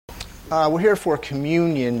We're here for a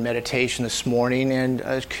communion meditation this morning,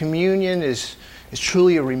 and communion is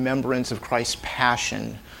truly a remembrance of Christ's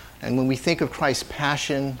passion. And when we think of Christ's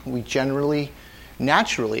passion, we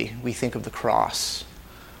naturally, we think of the cross.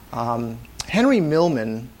 Henry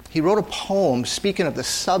Millman, he wrote a poem speaking of the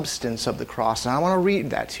substance of the cross, and I want to read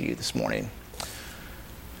that to you this morning.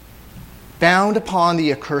 Bound upon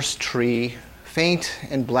the accursed tree, faint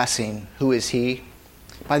and blessing, who is he?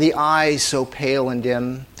 By the eyes so pale and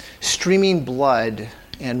dim, streaming blood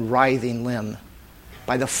and writhing limb,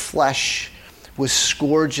 by the flesh with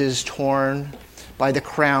scourges torn, by the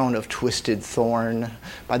crown of twisted thorn,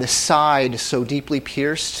 by the side so deeply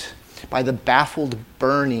pierced, by the baffled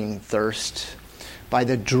burning thirst, by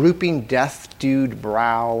the drooping death-dewed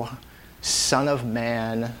brow, Son of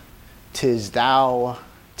Man, 'tis thou,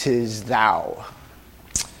 'tis thou.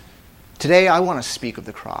 Today I want to speak of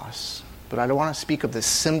the cross. But I don't want to speak of the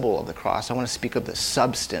symbol of the cross. I want to speak of the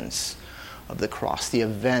substance of the cross, the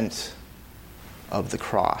event of the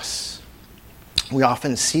cross. We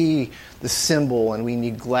often see the symbol and we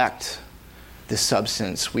neglect the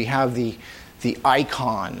substance. We have the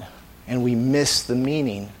icon and we miss the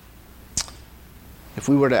meaning. If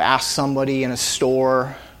we were to ask somebody in a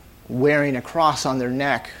store wearing a cross on their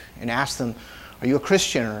neck and ask them, "Are you a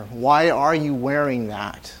Christian?" or "Why are you wearing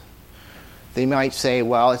that?" They might say,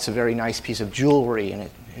 "Well, it's a very nice piece of jewelry, and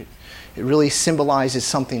it really symbolizes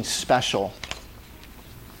something special."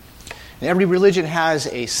 And every religion has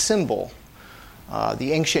a symbol.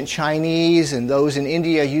 The ancient Chinese and those in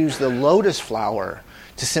India use the lotus flower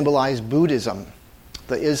to symbolize Buddhism.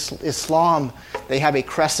 The Islam, they have a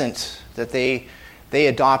crescent that they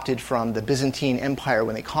adopted from the Byzantine Empire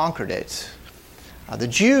when they conquered it. The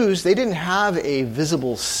Jews, they didn't have a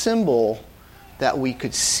visible symbol that we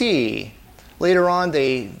could see. Later on,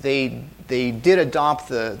 they did adopt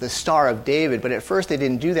the Star of David, but at first they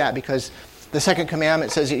didn't do that because the second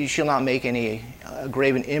commandment says that you shall not make any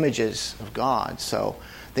graven images of God. So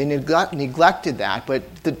they neglected that, but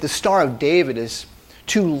the Star of David is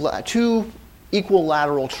two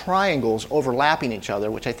equilateral triangles overlapping each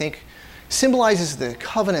other, which I think symbolizes the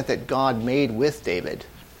covenant that God made with David.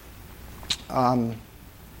 But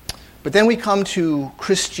then we come to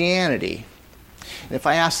Christianity. And if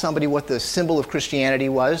I asked somebody what the symbol of Christianity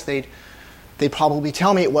was, they'd probably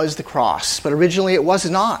tell me it was the cross. But originally it was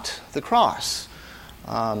not the cross.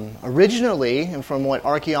 Originally, and from what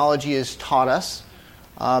archaeology has taught us,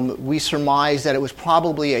 we surmise that it was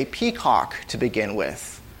probably a peacock to begin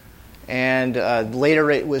with. And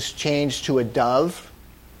later it was changed to a dove.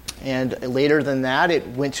 And later than that, it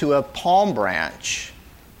went to a palm branch.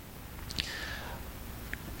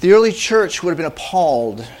 The early church would have been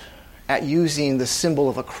appalled at using the symbol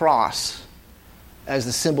of a cross as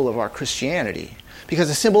the symbol of our Christianity. Because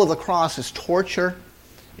the symbol of the cross is torture,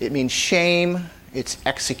 it means shame, it's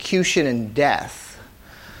execution and death.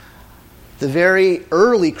 The very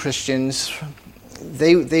early Christians,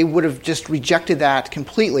 they would have just rejected that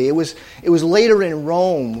completely. It was later in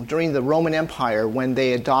Rome, during the Roman Empire, when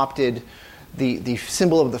they adopted the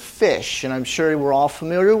symbol of the fish, and I'm sure we're all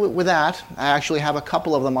familiar with that. I actually have a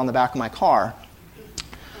couple of them on the back of my car.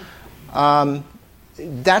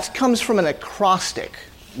 That comes from an acrostic,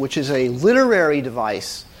 which is a literary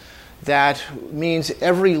device that means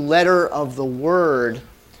every letter of the word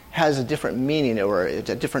has a different meaning or a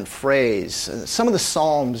different phrase. Some of the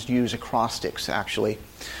Psalms use acrostics, actually.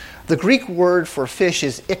 The Greek word for fish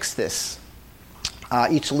is ichthys.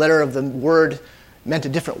 Each letter of the word meant a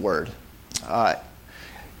different word.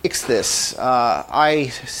 Ichthys,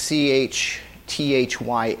 I-C-H-T-H-Y-S,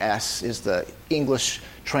 is the English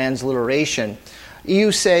transliteration.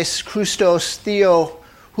 Iouses Christos Theo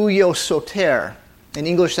Huios Soter. In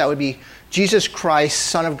English, that would be Jesus Christ,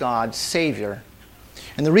 Son of God, Savior.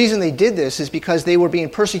 And the reason they did this is because they were being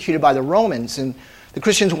persecuted by the Romans, and the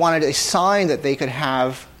Christians wanted a sign that they could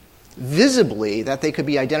have visibly, that they could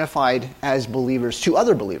be identified as believers to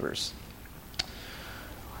other believers.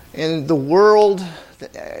 In the world,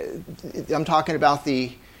 I'm talking about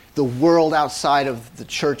the world outside of the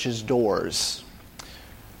church's doors.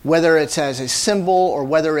 Whether it's as a symbol or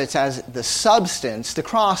whether it's as the substance, the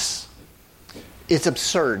cross is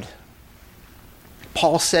absurd.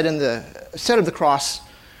 Paul said of the cross,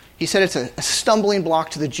 he said it's a stumbling block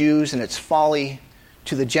to the Jews and it's folly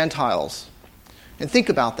to the Gentiles. And think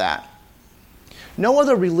about that. No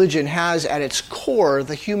other religion has at its core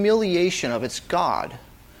the humiliation of its God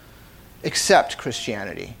except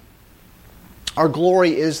Christianity. Our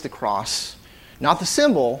glory is the cross, not the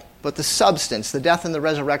symbol, but the substance, the death and the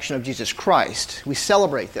resurrection of Jesus Christ. We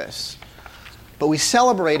celebrate this. But we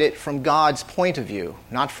celebrate it from God's point of view,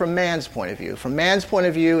 not from man's point of view. From man's point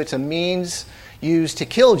of view, it's a means used to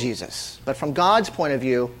kill Jesus. But from God's point of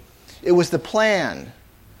view, it was the plan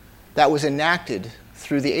that was enacted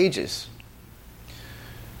through the ages.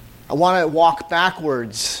 I want to walk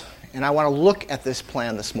backwards, and I want to look at this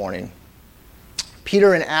plan this morning.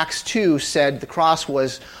 Peter in Acts 2 said the cross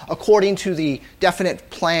was according to the definite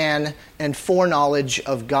plan and foreknowledge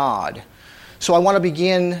of God. So I want to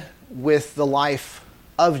begin with the life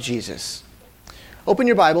of Jesus. Open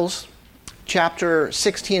your Bibles. Chapter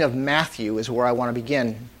 16 of Matthew is where I want to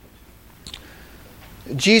begin.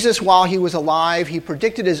 Jesus, while he was alive, he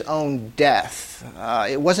predicted his own death.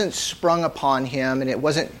 It wasn't sprung upon him, and it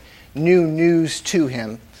wasn't new news to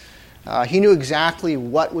him. He knew exactly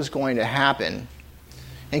what was going to happen.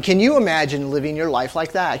 And can you imagine living your life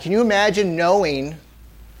like that? Can you imagine knowing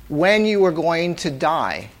when you were going to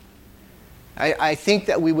die? I think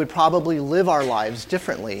that we would probably live our lives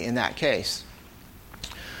differently in that case.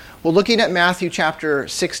 Well, looking at Matthew chapter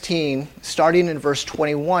 16, starting in verse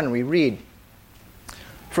 21, we read,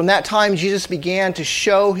 "From that time Jesus began to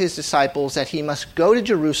show his disciples that he must go to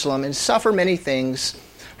Jerusalem and suffer many things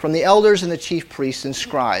from the elders and the chief priests and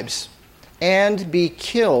scribes, and be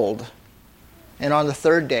killed, and on the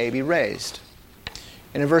third day be raised."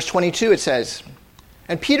 And in verse 22 it says,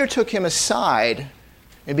 "And Peter took him aside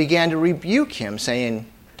and began to rebuke him, saying,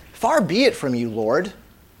 'Far be it from you, Lord,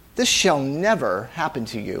 this shall never happen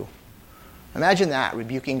to you.'" Imagine that,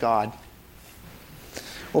 rebuking God.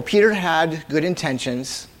 Well, Peter had good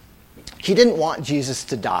intentions. He didn't want Jesus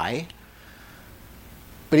to die,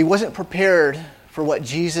 but he wasn't prepared for what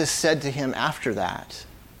Jesus said to him after that.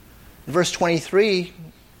 In verse 23,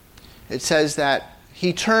 it says that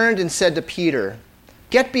he turned and said to Peter,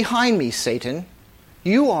 "Get behind me, Satan.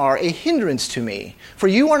 You are a hindrance to me, for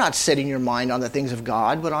you are not setting your mind on the things of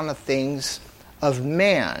God, but on the things of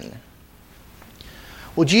man."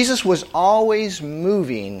 Well, Jesus was always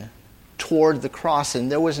moving toward the cross,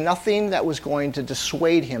 and there was nothing that was going to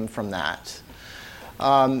dissuade him from that.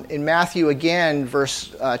 In Matthew again,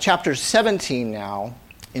 chapter 17 now,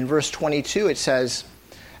 in verse 22, it says,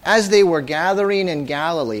 "As they were gathering in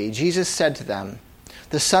Galilee, Jesus said to them,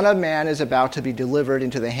 'The Son of Man is about to be delivered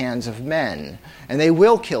into the hands of men, and they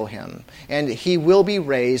will kill him, and he will be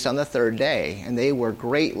raised on the third day.' And they were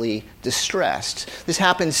greatly distressed." This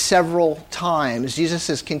happens several times. Jesus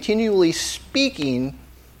is continually speaking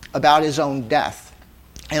about his own death.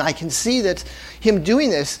 And I can see that him doing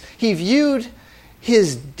this, he viewed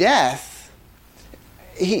his death,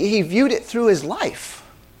 he viewed it through his life.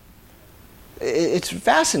 It's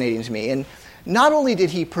fascinating to me. And not only did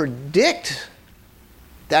he predict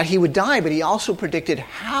that he would die, but he also predicted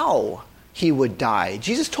how he would die.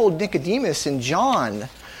 Jesus told Nicodemus in John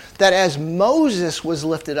that as Moses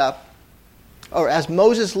lifted up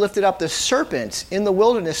the serpent in the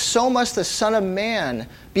wilderness, so must the Son of Man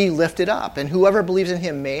be lifted up, and whoever believes in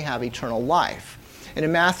him may have eternal life. And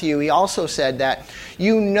in Matthew, he also said that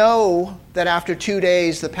you know that after 2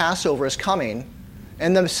 days the Passover is coming,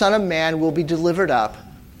 and the Son of Man will be delivered up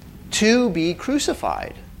to be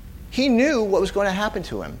crucified. He knew what was going to happen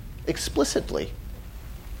to him explicitly.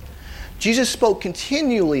 Jesus spoke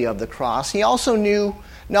continually of the cross. He also knew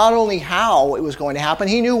not only how it was going to happen,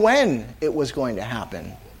 he knew when it was going to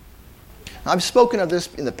happen. I've spoken of this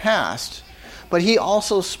in the past, but he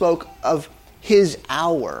also spoke of his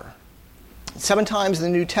hour. 7 times in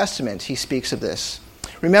the New Testament he speaks of this.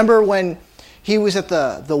 Remember when he was at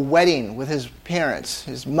the wedding with his parents,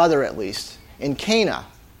 his mother at least, in Cana,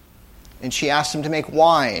 and she asked him to make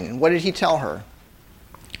wine. And what did he tell her?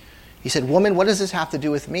 He said, "Woman, what does this have to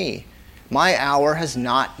do with me? My hour has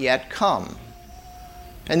not yet come."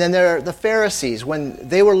 And then there are the Pharisees. When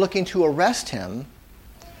they were looking to arrest him,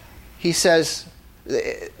 he says,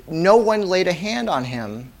 no one laid a hand on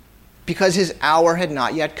him because his hour had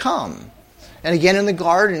not yet come. And again in the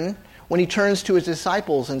garden, when he turns to his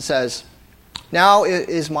disciples and says, "Now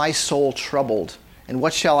is my soul troubled, and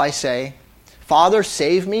what shall I say? Father,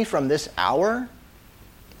 save me from this hour?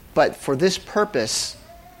 But for this purpose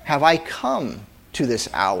have I come to this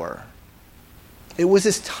hour." It was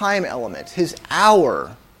this time element, his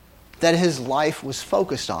hour, that his life was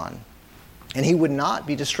focused on. And he would not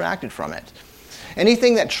be distracted from it.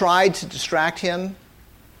 Anything that tried to distract him,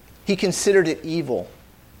 he considered it evil.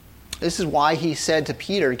 This is why he said to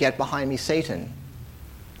Peter, "Get behind me, Satan."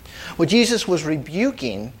 What Jesus was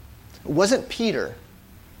rebuking wasn't Peter.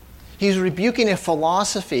 He was rebuking a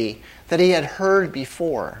philosophy that he had heard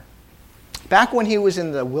before. Back when he was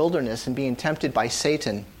in the wilderness and being tempted by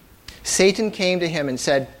Satan, Satan came to him and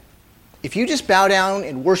said, "If you just bow down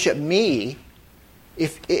and worship me,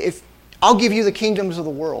 if I'll give you the kingdoms of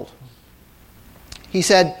the world. He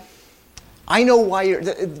said, I know why you're...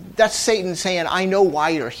 That's Satan saying, I know why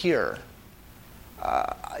you're here.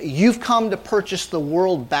 You've come to purchase the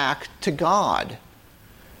world back to God.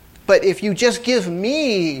 But if you just give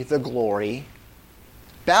me the glory,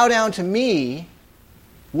 bow down to me,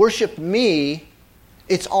 worship me,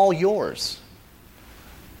 it's all yours.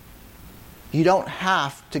 You don't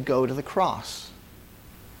have to go to the cross.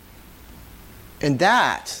 And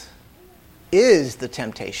that is the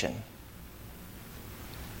temptation.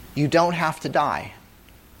 You don't have to die.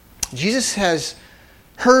 Jesus has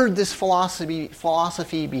heard this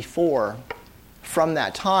philosophy before from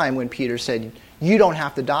that time when Peter said, you don't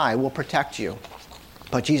have to die, we'll protect you.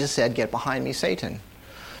 But Jesus said, get behind me, Satan.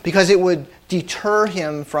 Because it would deter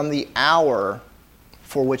him from the hour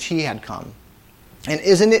for which he had come. And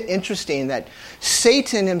isn't it interesting that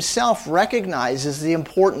Satan himself recognizes the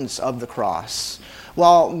importance of the cross?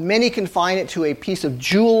 While many confine it to a piece of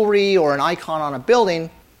jewelry or an icon on a building,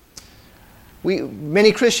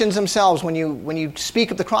 many Christians themselves, when you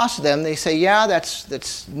speak of the cross to them, they say, yeah,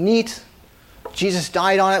 that's neat. Jesus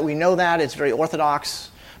died on it. We know that. It's very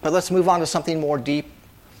orthodox. But let's move on to something more deep.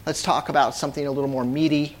 Let's talk about something a little more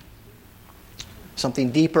meaty,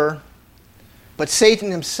 something deeper. But Satan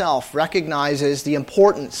himself recognizes the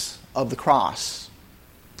importance of the cross.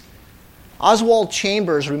 Oswald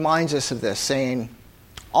Chambers reminds us of this, saying,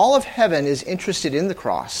 all of heaven is interested in the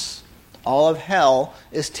cross. All of hell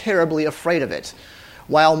is terribly afraid of it,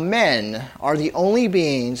 while men are the only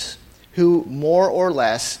beings who more or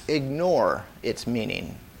less ignore its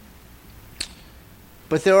meaning.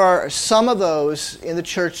 But there are some of those in the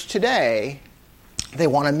church today, they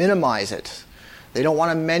want to minimize it. They don't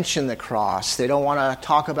want to mention the cross. They don't want to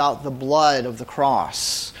talk about the blood of the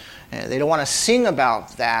cross. They don't want to sing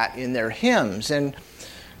about that in their hymns. And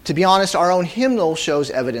to be honest, our own hymnal shows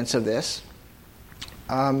evidence of this.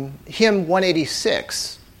 Hymn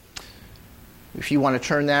 186. If you want to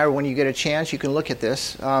turn there when you get a chance, you can look at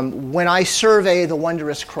this. When I Survey the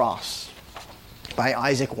Wondrous Cross by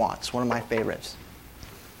Isaac Watts, one of my favorites.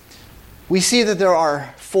 We see that there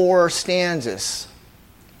are 4 stanzas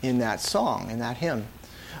in that song, in that hymn.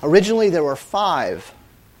 Originally there were 5.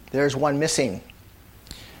 There's one missing.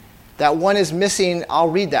 That one is missing. I'll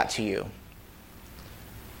read that to you.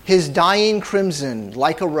 His dying crimson,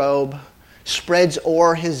 like a robe, spreads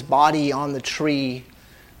o'er his body on the tree.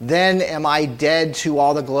 Then am I dead to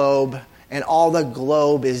all the globe, and all the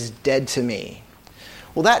globe is dead to me.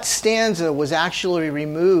 Well, that stanza was actually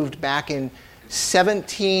removed back in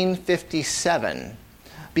 1757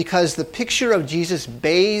 because the picture of Jesus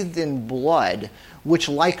bathed in blood, which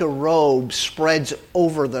like a robe spreads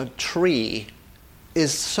over the tree,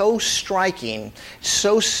 is so striking,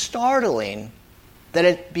 so startling, that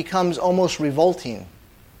it becomes almost revolting.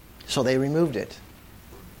 So they removed it.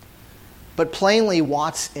 But plainly,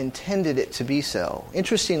 Watts intended it to be so.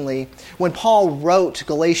 Interestingly, when Paul wrote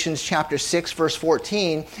Galatians chapter 6, verse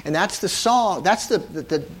 14, and that's the song, that's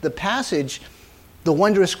the passage the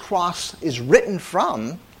wondrous cross is written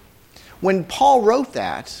from. When Paul wrote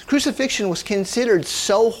that, crucifixion was considered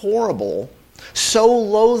so horrible, so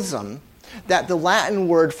loathsome, that the Latin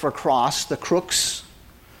word for cross, the crux,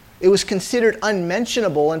 it was considered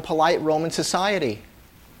unmentionable in polite Roman society.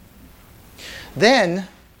 Then,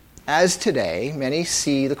 as today, many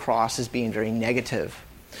see the cross as being very negative,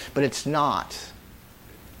 but it's not.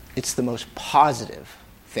 It's the most positive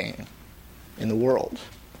thing in the world,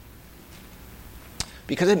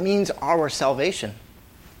 because it means our salvation.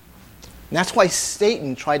 And that's why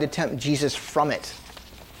Satan tried to tempt Jesus from it.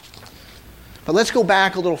 But let's go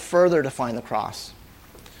back a little further to find the cross.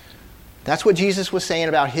 That's what Jesus was saying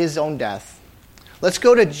about his own death. Let's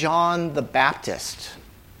go to John the Baptist.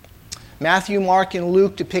 Matthew, Mark, and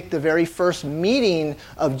Luke depict the very first meeting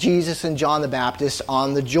of Jesus and John the Baptist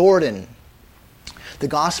on the Jordan. The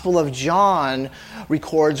Gospel of John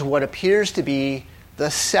records what appears to be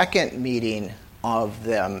the second meeting of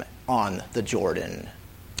them on the Jordan.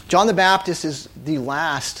 John the Baptist is the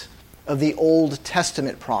last of the Old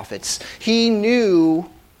Testament prophets. He knew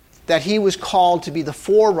that he was called to be the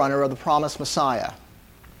forerunner of the promised Messiah,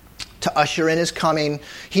 to usher in his coming.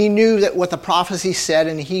 He knew that what the prophecy said,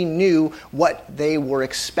 and he knew what they were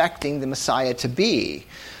expecting the Messiah to be.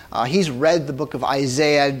 He's read the book of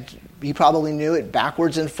Isaiah. He probably knew it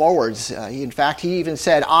backwards and forwards. In fact, he even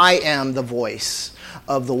said, I am the voice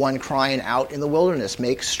of the one crying out in the wilderness,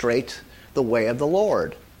 make straight the way of the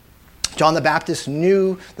Lord. John the Baptist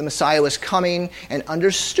knew the Messiah was coming and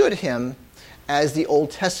understood him as the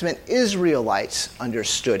Old Testament Israelites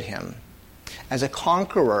understood him, as a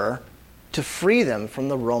conqueror to free them from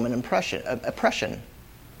the Roman oppression.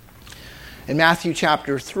 In Matthew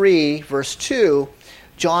chapter 3, verse 2,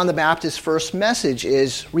 John the Baptist's first message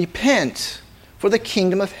is, "Repent, for the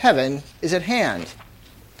kingdom of heaven is at hand."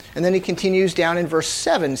 And then he continues down in verse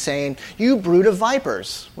 7 saying, "You brood of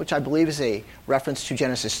vipers," which I believe is a reference to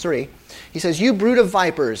Genesis 3. He says, "You brood of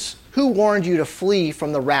vipers, who warned you to flee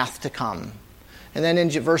from the wrath to come?" And then in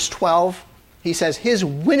verse 12, he says, "His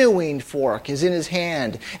winnowing fork is in his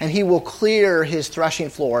hand, and he will clear his threshing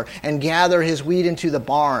floor and gather his wheat into the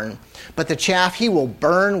barn. But the chaff he will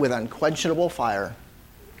burn with unquenchable fire."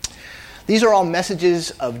 These are all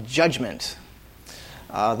messages of judgment.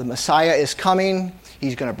 The Messiah is coming.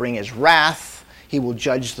 He's going to bring his wrath. He will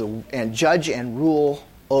judge and rule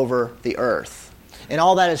over the earth. And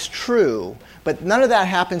all that is true, but none of that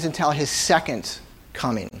happens until his second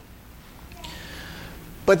coming.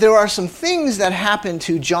 But there are some things that happened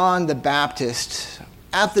to John the Baptist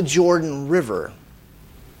at the Jordan River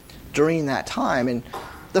during that time. And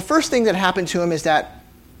the first thing that happened to him is that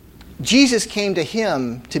Jesus came to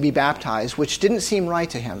him to be baptized, which didn't seem right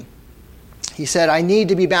to him. He said, "I need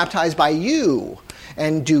to be baptized by you,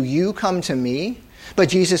 and do you come to me?" But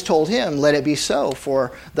Jesus told him, "Let it be so,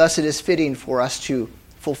 for thus it is fitting for us to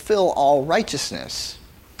fulfill all righteousness."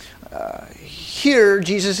 Here,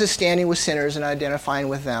 Jesus is standing with sinners and identifying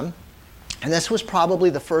with them. And this was probably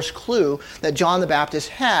the first clue that John the Baptist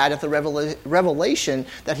had at the revelation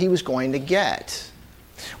that he was going to get.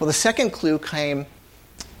 Well, the second clue came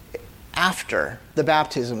after the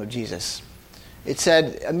baptism of Jesus. It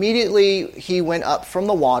said, "Immediately he went up from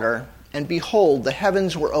the water, and behold, the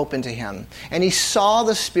heavens were opened to him. And he saw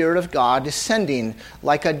the Spirit of God descending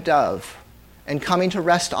like a dove and coming to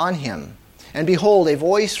rest on him. And behold, a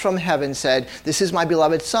voice from heaven said, 'This is my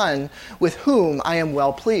beloved Son, with whom I am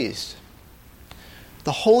well pleased.'"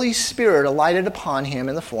 The Holy Spirit alighted upon him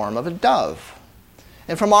in the form of a dove.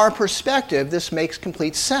 And from our perspective, this makes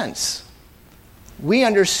complete sense. We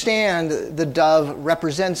understand the dove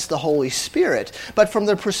represents the Holy Spirit, but from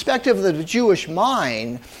the perspective of the Jewish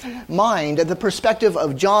mind, the perspective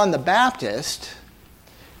of John the Baptist,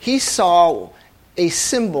 he saw a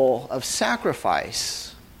symbol of sacrifice.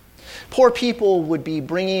 Poor people would be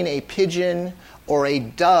bringing a pigeon or a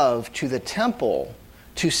dove to the temple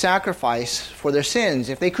to sacrifice for their sins.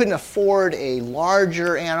 If they couldn't afford a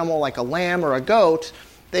larger animal like a lamb or a goat,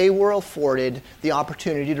 they were afforded the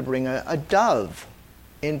opportunity to bring a dove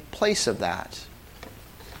in place of that.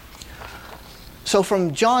 So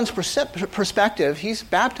from John's perspective, he's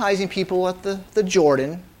baptizing people at the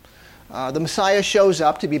Jordan. The Messiah shows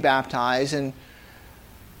up to be baptized, and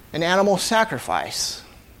an animal sacrifice,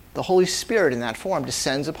 the Holy Spirit in that form,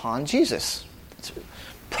 descends upon Jesus. It's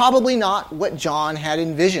probably not what John had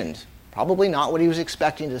envisioned, probably not what he was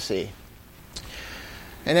expecting to see.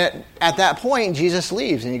 And at that point, Jesus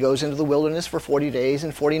leaves, and he goes into the wilderness for 40 days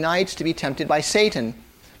and 40 nights to be tempted by Satan.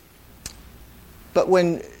 But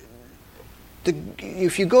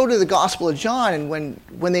if you go to the Gospel of John, and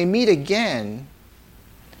when they meet again,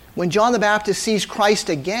 when John the Baptist sees Christ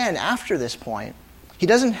again after this point, he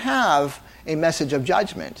doesn't have a message of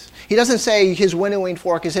judgment. He doesn't say his winnowing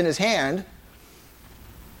fork is in his hand.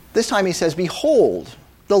 This time he says, "Behold,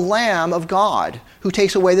 the Lamb of God, who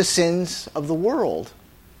takes away the sins of the world."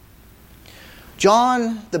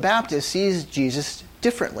 John the Baptist sees Jesus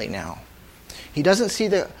differently now. He doesn't see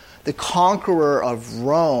the conqueror of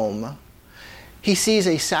Rome. He sees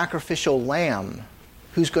a sacrificial lamb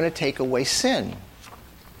who's going to take away sin.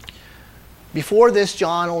 Before this,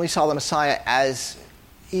 John only saw the Messiah as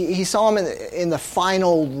he saw him in the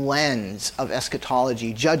final lens of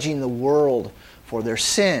eschatology, judging the world for their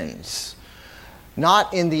sins,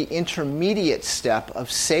 not in the intermediate step of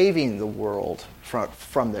saving the world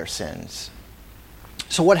from their sins.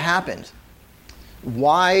 So what happened?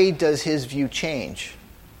 Why does his view change?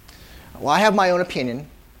 Well, I have my own opinion,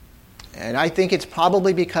 and I think it's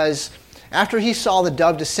probably because after he saw the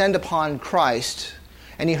dove descend upon Christ,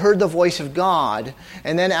 and he heard the voice of God,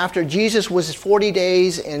 and then after Jesus was 40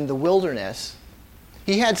 days in the wilderness,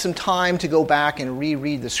 he had some time to go back and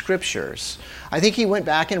reread the Scriptures. I think he went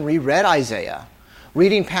back and reread Isaiah,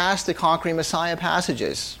 reading past the conquering Messiah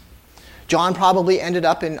passages. John probably ended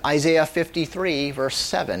up in Isaiah 53, verse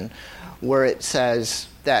 7, where it says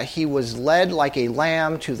that he was led like a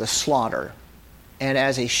lamb to the slaughter, and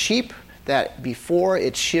as a sheep that before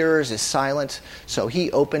its shearers is silent, so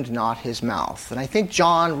he opened not his mouth. And I think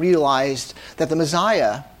John realized that the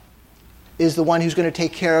Messiah is the one who's going to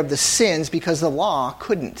take care of the sins because the law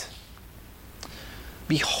couldn't.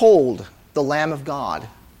 Behold, the Lamb of God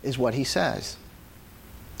is what he says.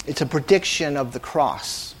 It's a prediction of the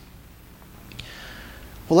cross.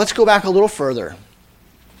 Well, let's go back a little further,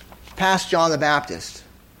 past John the Baptist.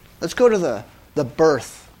 Let's go to the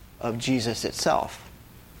birth of Jesus itself.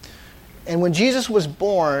 And when Jesus was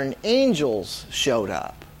born, angels showed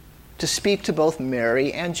up to speak to both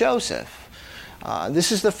Mary and Joseph.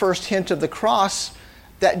 This is the first hint of the cross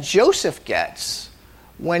that Joseph gets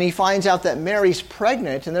when he finds out that Mary's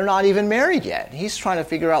pregnant and they're not even married yet. He's trying to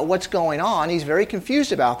figure out what's going on. He's very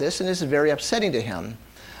confused about this, and this is very upsetting to him.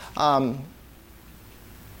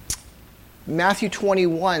 Matthew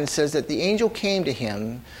 21 says that the angel came to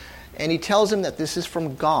him, and he tells him that this is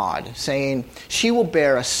from God, saying, "She will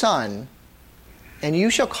bear a son, and you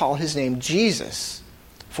shall call his name Jesus,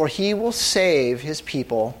 for he will save his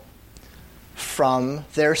people from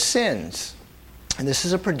their sins." And this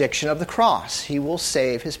is a prediction of the cross. He will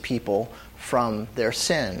save his people from their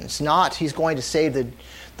sins. Not he's going to save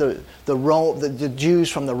the Jews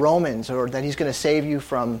from the Romans, or that he's going to save you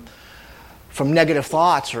from negative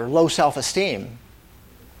thoughts or low self-esteem.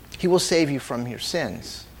 He will save you from your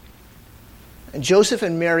sins. And Joseph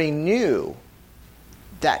and Mary knew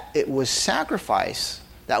that it was sacrifice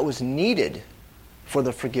that was needed for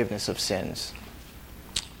the forgiveness of sins.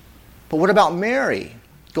 But what about Mary?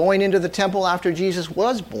 Going into the temple after Jesus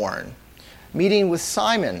was born, meeting with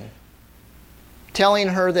Simon, telling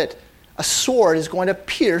her that a sword is going to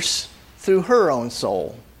pierce through her own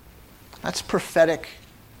soul. That's prophetic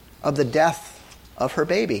of the death of her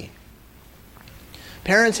baby.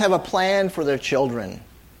 Parents have a plan for their children.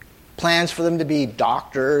 Plans for them to be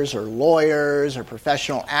doctors or lawyers or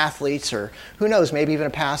professional athletes or, who knows, maybe even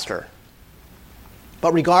a pastor.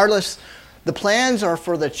 But regardless, the plans are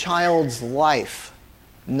for the child's life,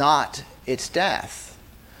 not its death.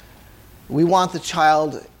 We want the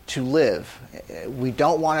child to live. We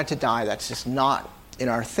don't want it to die. That's just not in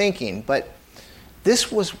our thinking. But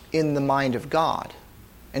this was in the mind of God.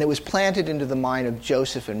 And it was planted into the mind of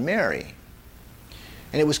Joseph and Mary.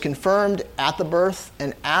 And it was confirmed at the birth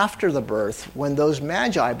and after the birth when those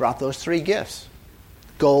magi brought those three gifts: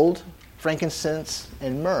 gold, frankincense,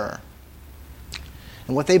 and myrrh.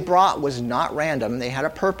 And what they brought was not random. They had a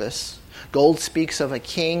purpose. Gold speaks of a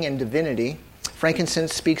king and divinity.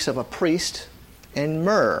 Frankincense speaks of a priest. And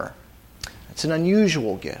myrrh, it's an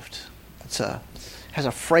unusual gift. Has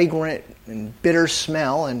a fragrant and bitter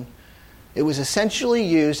smell, and it was essentially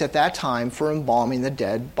used at that time for embalming the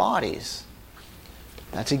dead bodies.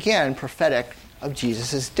 That's again prophetic of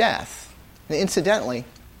Jesus' death. And incidentally,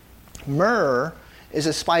 myrrh is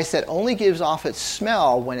a spice that only gives off its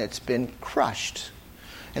smell when it's been crushed.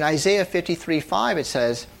 In Isaiah 53:5 it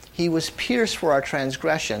says, "He was pierced for our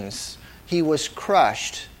transgressions. He was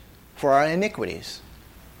crushed for our iniquities."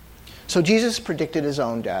 So Jesus predicted his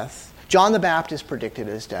own death. John the Baptist predicted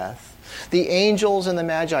his death. The angels and the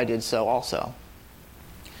Magi did so also.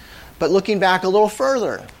 But looking back a little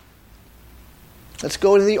further, let's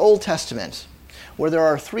go to the Old Testament, where there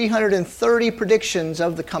are 330 predictions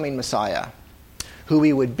of the coming Messiah. Who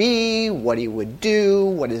he would be, what he would do,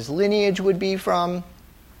 what his lineage would be from.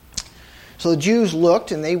 So the Jews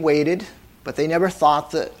looked and they waited, but they never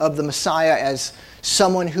thought of the Messiah as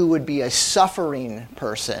someone who would be a suffering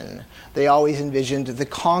person. They always envisioned the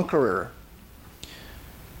conqueror.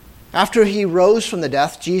 After he rose from the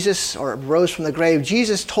grave,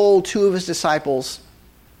 Jesus told two of his disciples,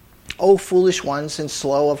 "O foolish ones and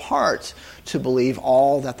slow of heart to believe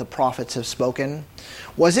all that the prophets have spoken.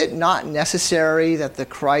 Was it not necessary that the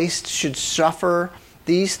Christ should suffer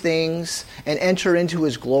these things and enter into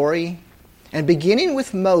his glory?" And beginning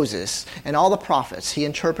with Moses and all the prophets, he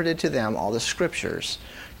interpreted to them all the scriptures,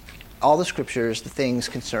 the things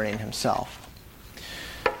concerning himself.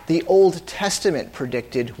 The Old Testament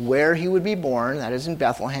predicted where he would be born, that is in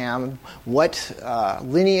Bethlehem, what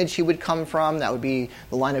lineage he would come from, that would be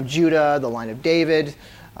the line of Judah, the line of David,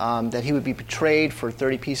 that he would be betrayed for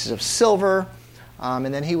 30 pieces of silver,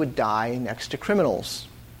 and then he would die next to criminals.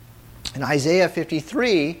 And Isaiah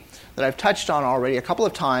 53, that I've touched on already a couple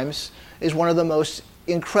of times, is one of the most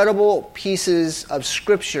incredible pieces of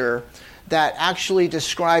Scripture that actually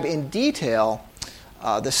describe in detail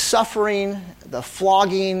the suffering, the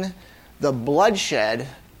flogging, the bloodshed,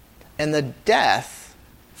 and the death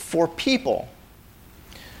for people.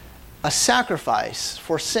 A sacrifice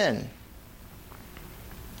for sin.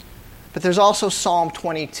 But there's also Psalm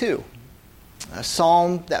 22, a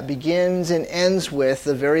psalm that begins and ends with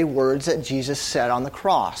the very words that Jesus said on the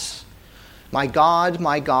cross. my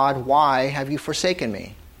God, why have you forsaken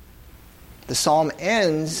me?" The psalm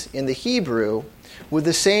ends in the Hebrew with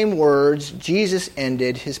the same words Jesus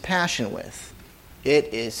ended his passion with.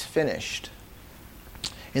 It is finished.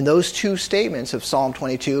 In those two statements of Psalm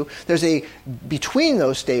 22, between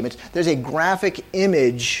those statements, there's a graphic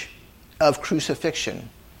image of crucifixion.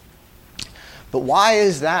 But why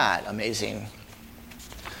is that amazing?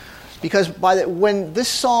 Because when this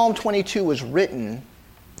Psalm 22 was written,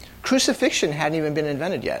 crucifixion hadn't even been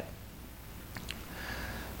invented yet.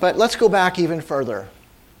 But let's go back even further.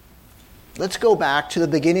 Let's go back to the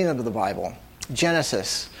beginning of the Bible,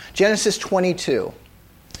 Genesis 22.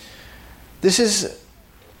 This is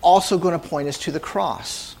also going to point us to the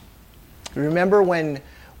cross. Remember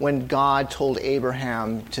when God told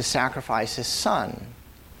Abraham to sacrifice his son?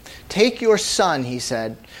 Take your son, he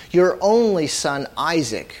said, your only son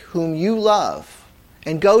Isaac, whom you love,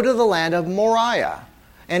 and go to the land of Moriah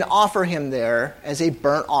and offer him there as a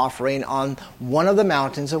burnt offering on one of the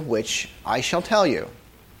mountains of which I shall tell you.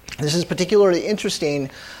 This is particularly interesting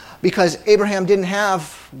because Abraham didn't have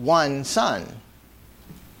one son.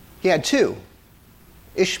 He had two,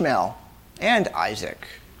 Ishmael and Isaac.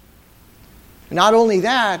 Not only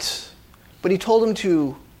that, but he told him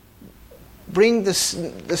to bring the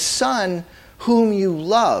son whom you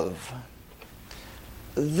love.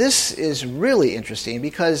 This is really interesting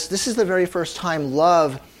because this is the very first time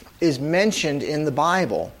love is mentioned in the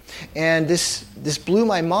Bible. And this blew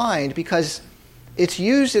my mind because it's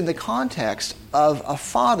used in the context of a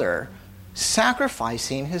father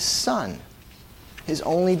sacrificing his son, his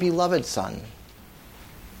only beloved son.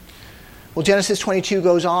 Well, Genesis 22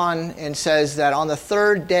 goes on and says that on the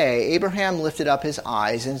third day, Abraham lifted up his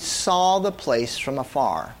eyes and saw the place from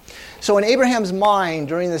afar. So in Abraham's mind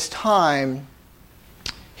during this time,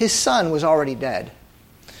 his son was already dead.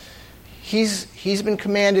 He's been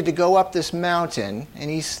commanded to go up this mountain, and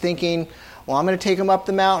he's thinking, well, I'm going to take him up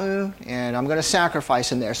the mountain, and I'm going to sacrifice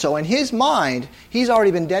him there. So in his mind, he's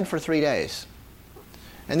already been dead for 3 days.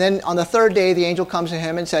 And then on the third day, the angel comes to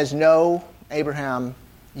him and says, no, Abraham,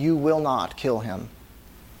 you will not kill him.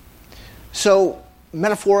 So,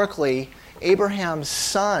 metaphorically, Abraham's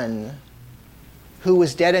son, who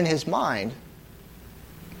was dead in his mind,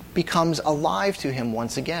 becomes alive to him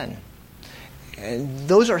once again. And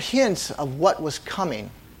those are hints of what was coming.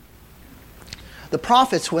 The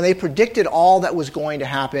prophets, when they predicted all that was going to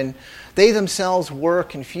happen, they themselves were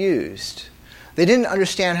confused. They didn't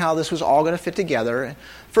understand how this was all going to fit together.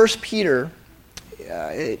 1 Peter,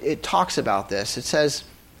 it talks about this. It says,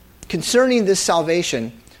 concerning this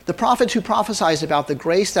salvation, the prophets who prophesied about the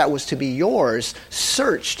grace that was to be yours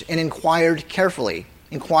searched and inquired carefully,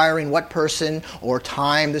 inquiring what person or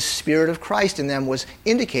time the Spirit of Christ in them was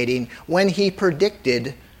indicating when he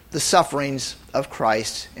predicted the sufferings of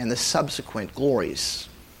Christ and the subsequent glories.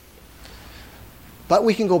 But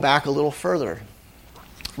we can go back a little further.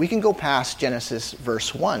 We can go past Genesis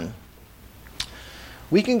verse 1.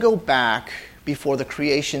 We can go back before the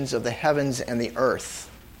creations of the heavens and the earth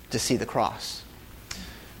to see the cross.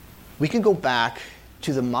 We can go back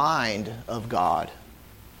to the mind of God.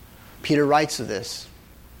 Peter writes of this.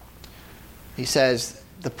 He says,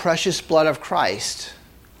 the precious blood of Christ,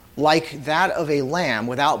 like that of a lamb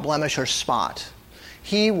without blemish or spot,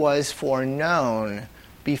 he was foreknown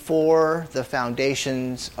before the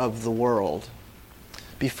foundations of the world.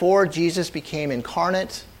 Before Jesus became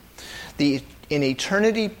incarnate, in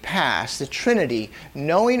eternity past, the Trinity,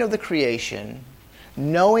 knowing of the creation,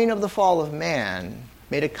 knowing of the fall of man,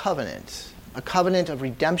 made a covenant of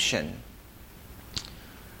redemption.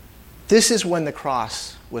 This is when the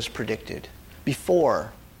cross was predicted,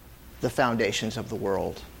 before the foundations of the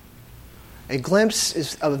world. A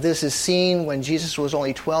glimpse of this is seen when Jesus was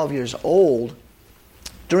only 12 years old.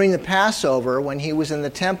 During the Passover, when he was in the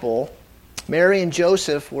temple, Mary and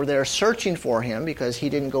Joseph were there searching for him because he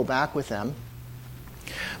didn't go back with them.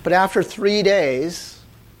 But after 3 days,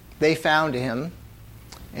 they found him,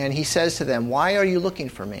 and he says to them, why are you looking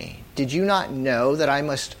for me? Did you not know that I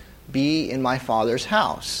must be in my Father's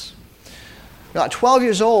house? Now, at 12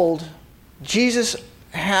 years old, Jesus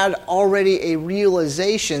had already a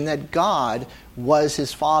realization that God was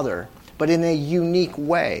his Father, but in a unique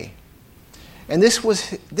way. And this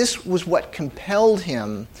was what compelled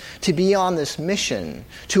him to be on this mission,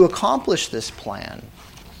 to accomplish this plan.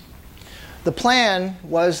 The plan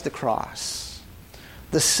was the cross,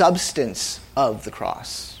 the substance of the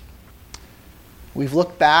cross. We've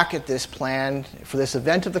looked back at this plan for this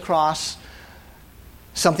event of the cross,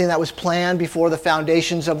 something that was planned before the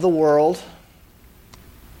foundations of the world.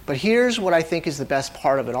 But here's what I think is the best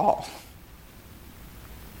part of it all.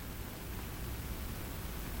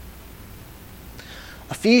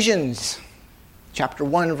 Ephesians chapter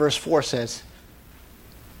 1 verse 4 says,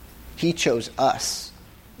 he chose us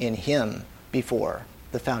in him before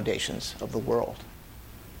the foundations of the world.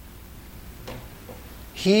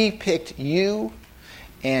 He picked you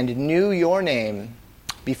and knew your name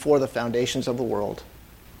before the foundations of the world.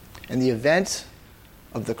 And the event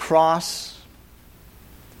of the cross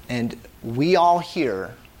And we all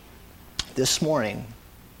here this morning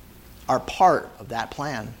are part of that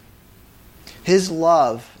plan. His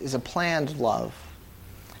love is a planned love.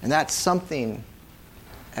 And that's something,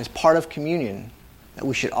 as part of communion, that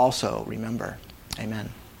we should also remember. Amen.